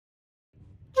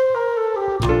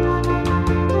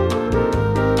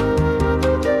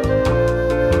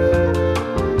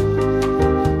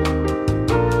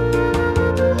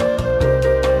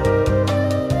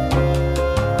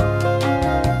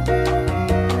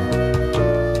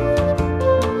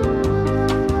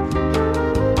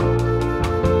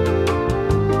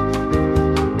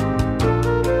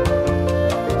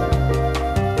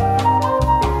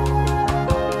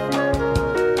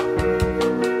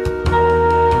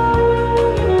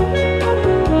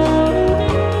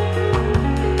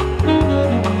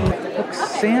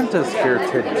Santa's here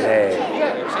today.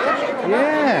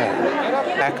 Yeah.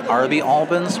 Heck are the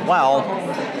Albans? Well,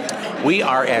 we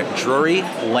are at Drury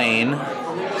Lane.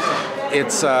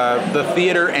 It's the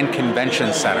Theater and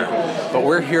Convention Center, but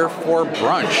we're here for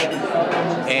brunch.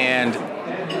 And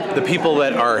the people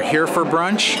that are here for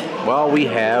brunch, well, we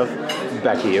have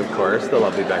Becky, of course, the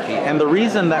lovely Becky. And the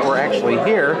reason that we're actually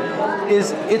here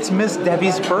is it's Miss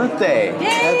Debbie's birthday. Yay!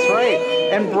 That's right.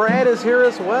 And Brad is here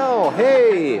as well.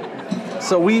 Hey!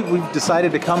 So we've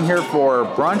decided to come here for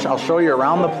brunch. I'll show you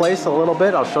around the place a little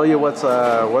bit. I'll show you what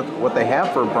they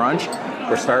have for brunch.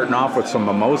 We're starting off with some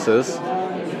mimosas.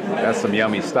 That's some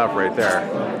yummy stuff right there.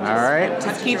 All right.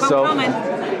 Just keep them coming.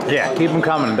 Yeah, keep them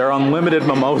coming. They're unlimited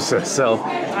mimosas. So,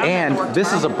 and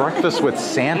this is a breakfast with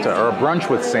Santa or a brunch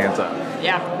with Santa.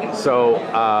 Yeah. So,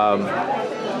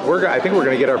 I think we're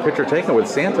gonna get our picture taken with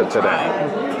Santa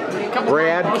today.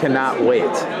 Brad cannot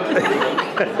wait.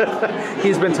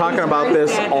 He's been talking about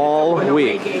this all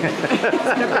week.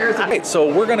 Right, so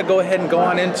we're gonna go ahead and go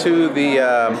on into the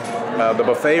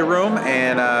buffet room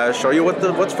and show you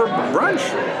what's for brunch.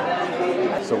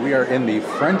 So we are in the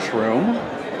French room.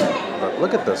 But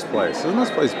look at this place. Isn't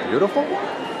this place beautiful?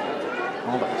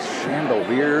 All the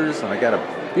chandeliers, and I got a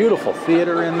beautiful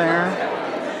theater in there.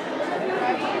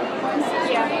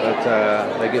 But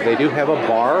they do have a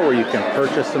bar where you can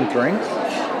purchase some drinks.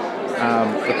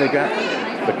 But they got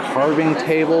the carving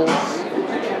tables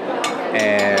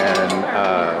and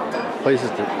places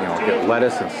to get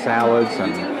lettuce and salads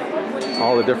and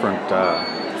all the different.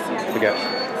 They got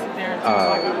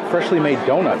freshly made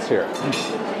donuts here.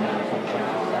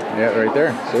 Yeah, right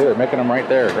there. See, they're making them right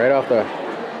there, right off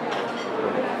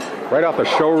the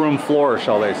showroom floor,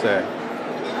 shall they say?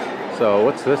 So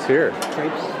what's this here?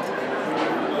 Crepes.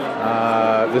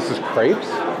 This is crepes.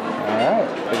 All right.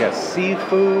 They got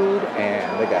seafood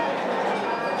and they got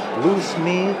loose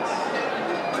meats.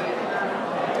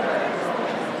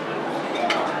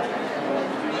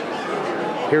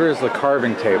 Here is the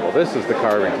carving table. This is the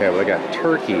carving table. They got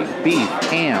turkey, beef,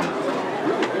 ham,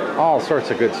 all sorts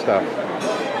of good stuff.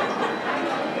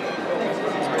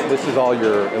 This is all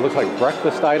your, it looks like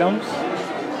breakfast items.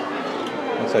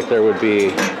 Looks like there would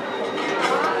be,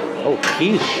 oh,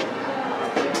 quiche.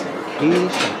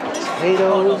 Quiche and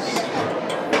potatoes.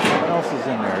 What else is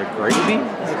in there? Gravy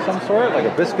of some sort? Like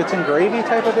a biscuits and gravy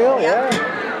type of deal? Yeah.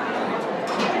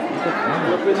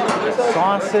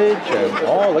 Sausage and,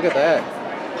 oh, look at that.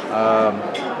 I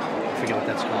forget what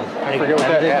that's called. I forget what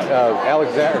that,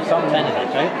 Alexander or something.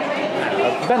 Benedict,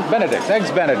 right? Benedict,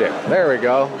 eggs Benedict. There we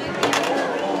go.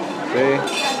 See?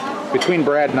 Between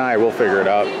Brad and I, we'll figure it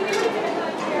out.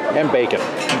 And bacon.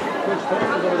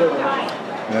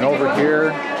 And then over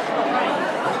here,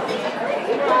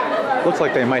 looks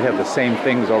like they might have the same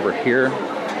things over here.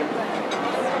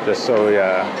 Just so,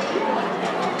 yeah,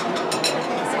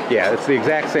 it's the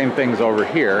exact same things over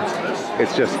here.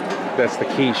 It's just, that's the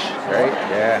quiche, right?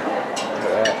 Yeah.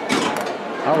 Look at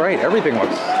that. All right, everything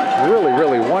looks really,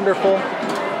 really wonderful.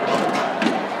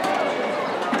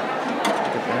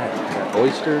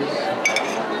 Oysters,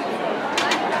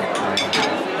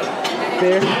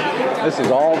 fish. This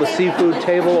is all the seafood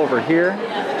table over here.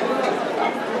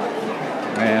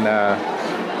 And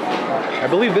I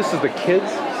believe this is the kids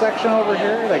section over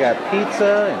here. They got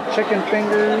pizza and chicken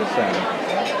fingers and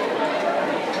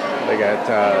they got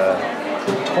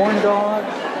corn dogs.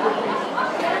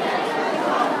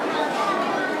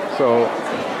 So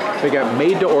they got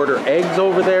made to order eggs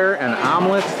over there and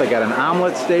omelets. They got an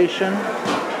omelet station.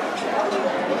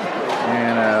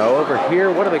 And over here,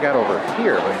 what do they got over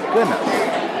here? My goodness,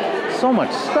 so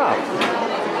much stuff.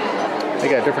 They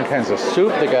got different kinds of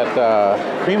soup. They got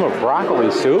cream of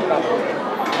broccoli soup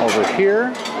over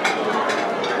here.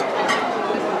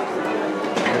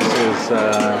 This is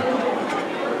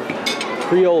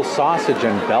Creole sausage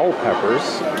and bell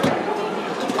peppers.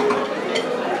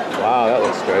 Wow, that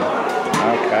looks good.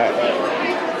 Okay.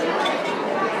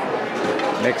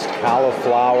 Mixed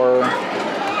cauliflower.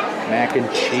 Mac and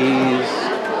cheese,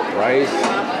 rice.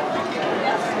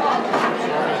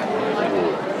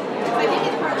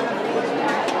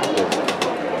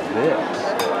 This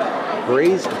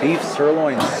braised beef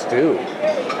sirloin stew.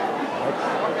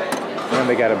 And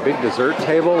they got a big dessert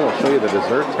table. I'll show you the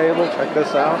dessert table. Check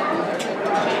this out.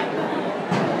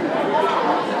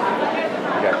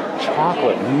 They got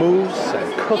chocolate mousse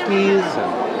and cookies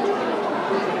and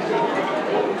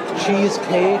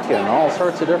cheesecake and all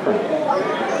sorts of different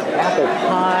apple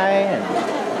pie and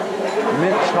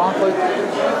mint chocolate,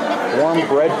 warm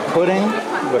bread pudding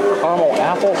with caramel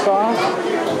applesauce.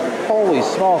 Holy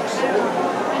smokes. Look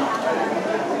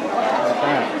at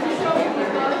that.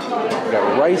 We got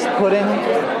rice pudding.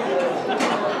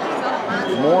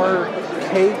 more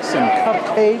cakes and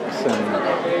cupcakes and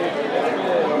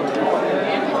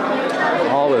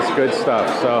all this good stuff.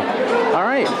 So, all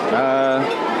right,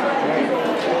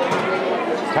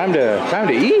 time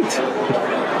to eat.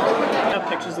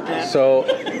 Pictures of that. So,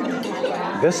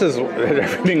 this is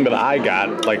everything that I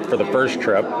got, like for the first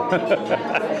trip.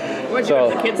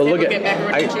 So, but look at,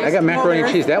 I got macaroni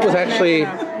and cheese. That was actually,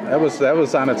 that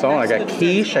was on its own. I got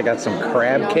quiche. I got some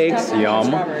crab cakes.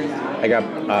 Yum. I got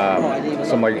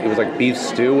some it was like beef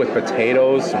stew with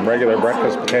potatoes, some regular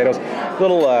breakfast potatoes,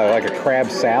 little like a crab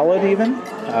salad even,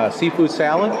 seafood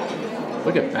salad.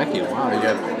 Look at Becky. Wow, you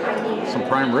got some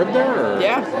prime rib there? Or?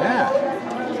 Yeah. Yeah.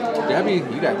 Debbie,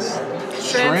 you got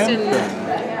shrimp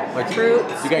and like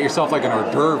fruits. You got yourself like an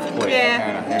hors d'oeuvre plate. Yeah.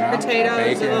 Kind of, you know? Potatoes,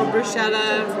 bacon. a little bruschetta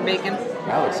for bacon.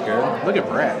 That looks good. Look at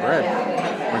Brad. Brad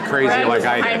went crazy Brad like was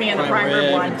I behind me did. in the prime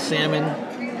rib one. Salmon.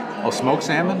 Oh, smoked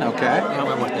salmon? Okay. I don't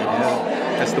remember what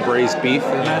that That's the braised beef,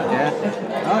 isn't it? Yeah.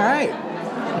 All right.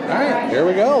 All right. Here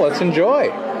we go. Let's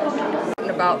enjoy.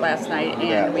 About last night, and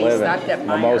Yeah, we living. stopped at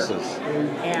Meyer, Mimosas.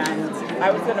 and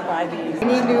I was gonna buy these.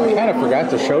 I kind of forgot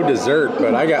to show dessert,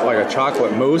 but I got like a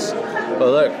chocolate mousse. But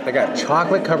look, I got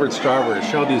chocolate covered strawberries.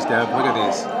 Show these, Deb. Look at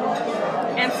these.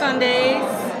 And sundaes,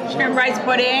 shrimp rice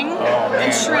pudding, Oh man,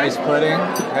 and shrimp, rice pudding.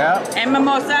 Yeah. and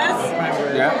mimosas.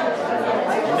 Yeah.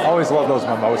 Always love those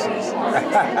mimosas.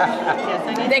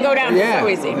 They go down Yeah. so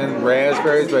easy. And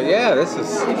raspberries, but yeah, this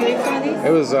is. Did you eat some of these?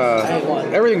 It was.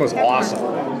 Everything was awesome.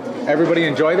 Everybody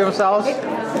enjoy themselves.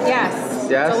 Yes.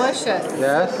 Yes. Delicious.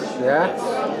 Yes. Yeah.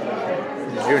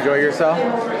 Did you enjoy yourself?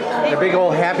 And a big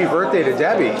old happy birthday to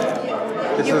Debbie.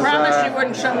 This You is, promised you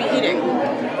wouldn't show me eating.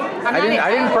 I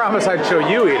didn't promise I'd show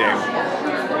you eating.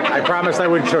 I promised I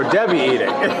wouldn't show Debbie eating.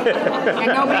 And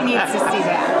nobody needs to see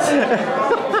that.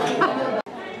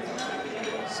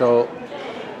 So,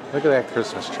 look at that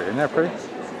Christmas tree. Isn't that pretty?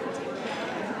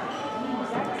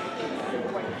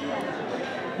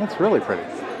 That's really pretty.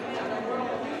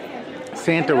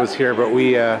 Santa was here, but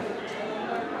we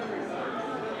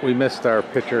missed our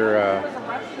picture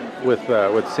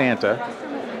with Santa.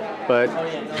 But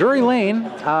Drury Lane,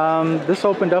 this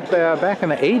opened up back in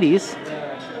the 80s,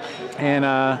 and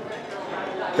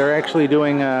they're actually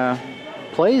doing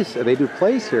plays. They do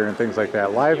plays here and things like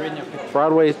that, live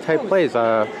Broadway type plays.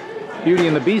 Beauty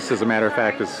and the Beast, as a matter of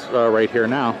fact, is right here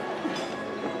now,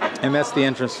 and that's the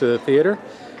entrance to the theater.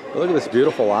 But look at this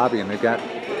beautiful lobby, and they've got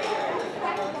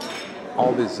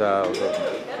all these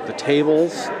the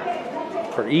tables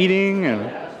for eating, and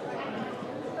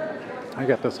I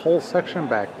got this whole section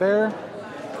back there.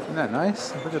 Isn't that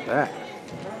nice? Look at that.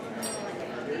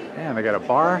 And they got a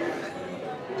bar.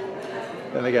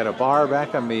 Then they got a bar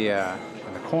back on the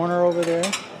corner over there.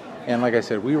 And like I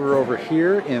said, we were over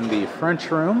here in the French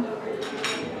room.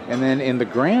 And then in the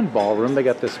grand ballroom, they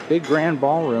got this big grand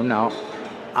ballroom. Now,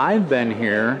 I've been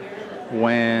here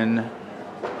when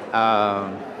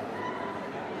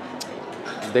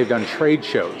they've done trade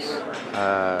shows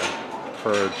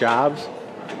for jobs.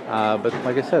 But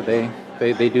like I said,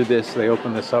 they do this, they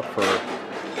open this up for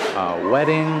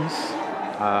weddings.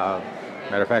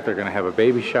 Matter of fact, they're going to have a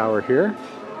baby shower here.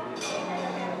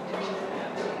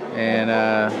 And,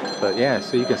 but yeah,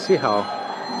 so you can see how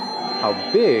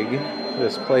big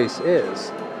this place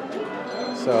is.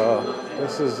 So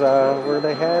this is where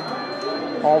they had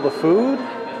all the food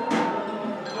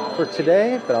for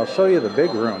today, but I'll show you the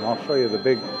big room. I'll show you the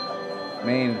big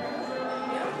main.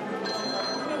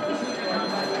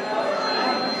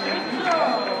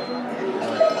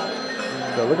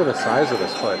 So look at the size of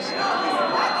this place. See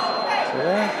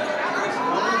that?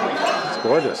 It's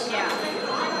gorgeous.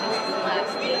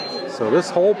 So this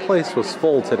whole place was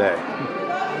full today.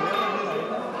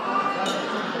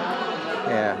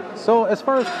 Yeah. So as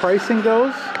far as pricing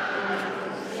goes,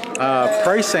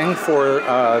 pricing for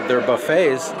their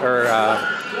buffets, or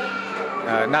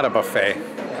not a buffet,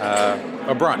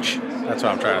 a brunch. That's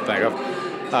what I'm trying to think of.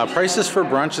 Prices for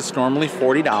brunch, it's normally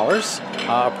 $40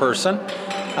 a person,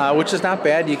 which is not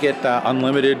bad. You get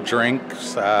unlimited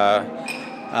drinks,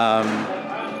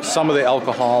 some of the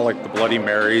alcohol, like the Bloody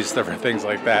Marys, different things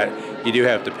like that, you do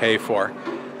have to pay for.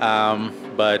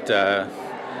 But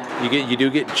you do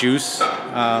get juice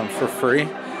for free,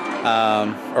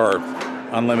 or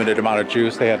unlimited amount of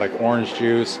juice. They had like orange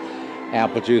juice,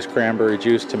 apple juice, cranberry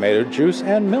juice, tomato juice,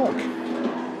 and milk.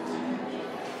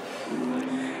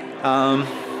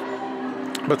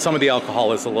 But some of the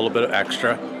alcohol is a little bit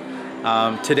extra.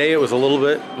 Today it was a little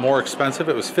bit more expensive.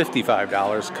 It was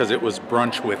 $55 because it was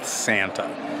brunch with Santa.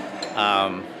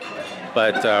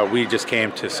 But we just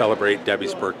came to celebrate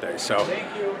Debbie's birthday. So,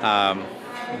 and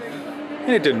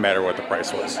it didn't matter what the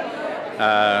price was,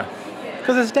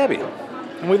 because it's Debbie.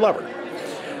 and we love her.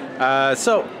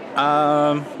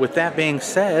 With that being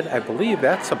said, I believe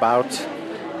that's about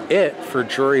it for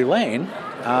Drury Lane.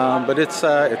 But it's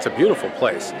a beautiful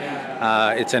place.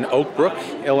 It's in Oak Brook,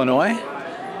 Illinois,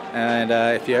 and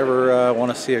if you ever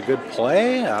want to see a good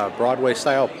play,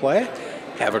 Broadway-style play,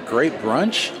 have a great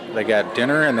brunch. They got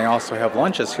dinner, and they also have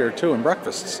lunches here too, and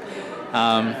breakfasts.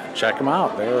 Check them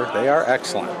out. They are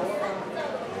excellent.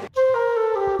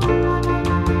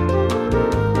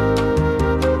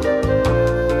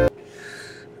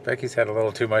 Becky's had a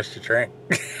little too much to drink.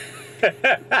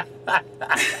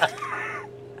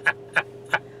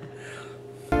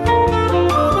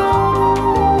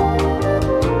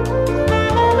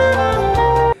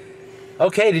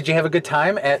 Okay, did you have a good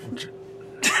time at...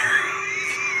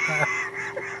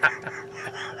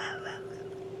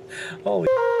 Holy...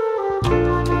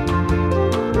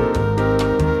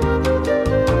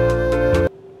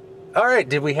 All right,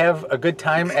 did we have a good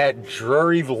time at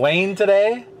Drury Lane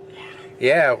today?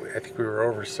 Yeah, I think we were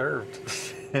overserved.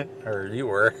 Or you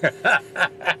were.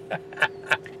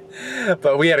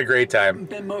 But we had a great time.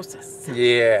 Mimosas.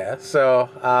 Yeah,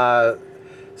 so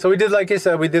we did, like I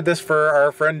said, we did this for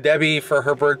our friend Debbie for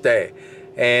her birthday.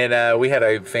 And we had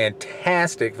a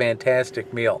fantastic,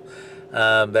 fantastic meal.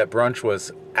 That brunch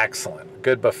was excellent.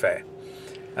 Good buffet.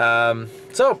 With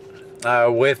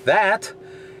that,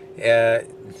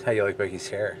 how you like Becky's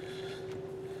hair?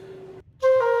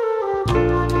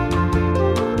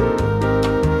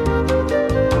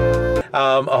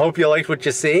 I hope you liked what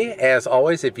you see. As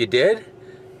always, if you did,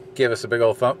 give us a big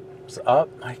old thumbs up.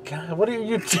 My God, what are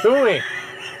you doing?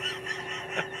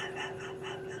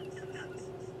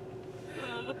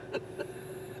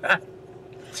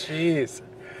 Jeez.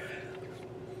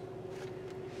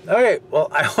 Okay, well,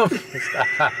 I hope...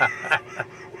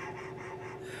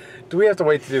 Do we have to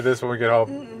wait to do this when we get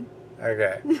home?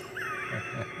 Okay.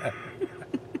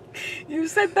 You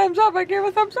said thumbs up, I gave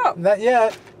a thumbs up. Not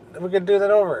yet. We're going to do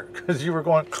that over, because you were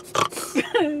going...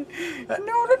 No,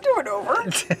 don't do it over.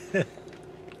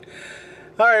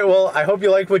 All right, well, I hope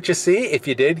you liked what you see. If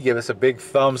you did, give us a big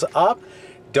thumbs up.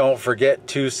 Don't forget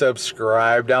to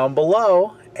subscribe down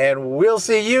below. And we'll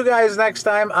see you guys next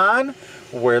time on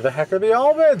Where the Heck Are the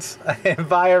Almonds?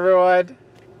 Bye, everyone.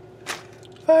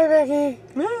 Bye, Becky.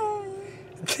 Bye.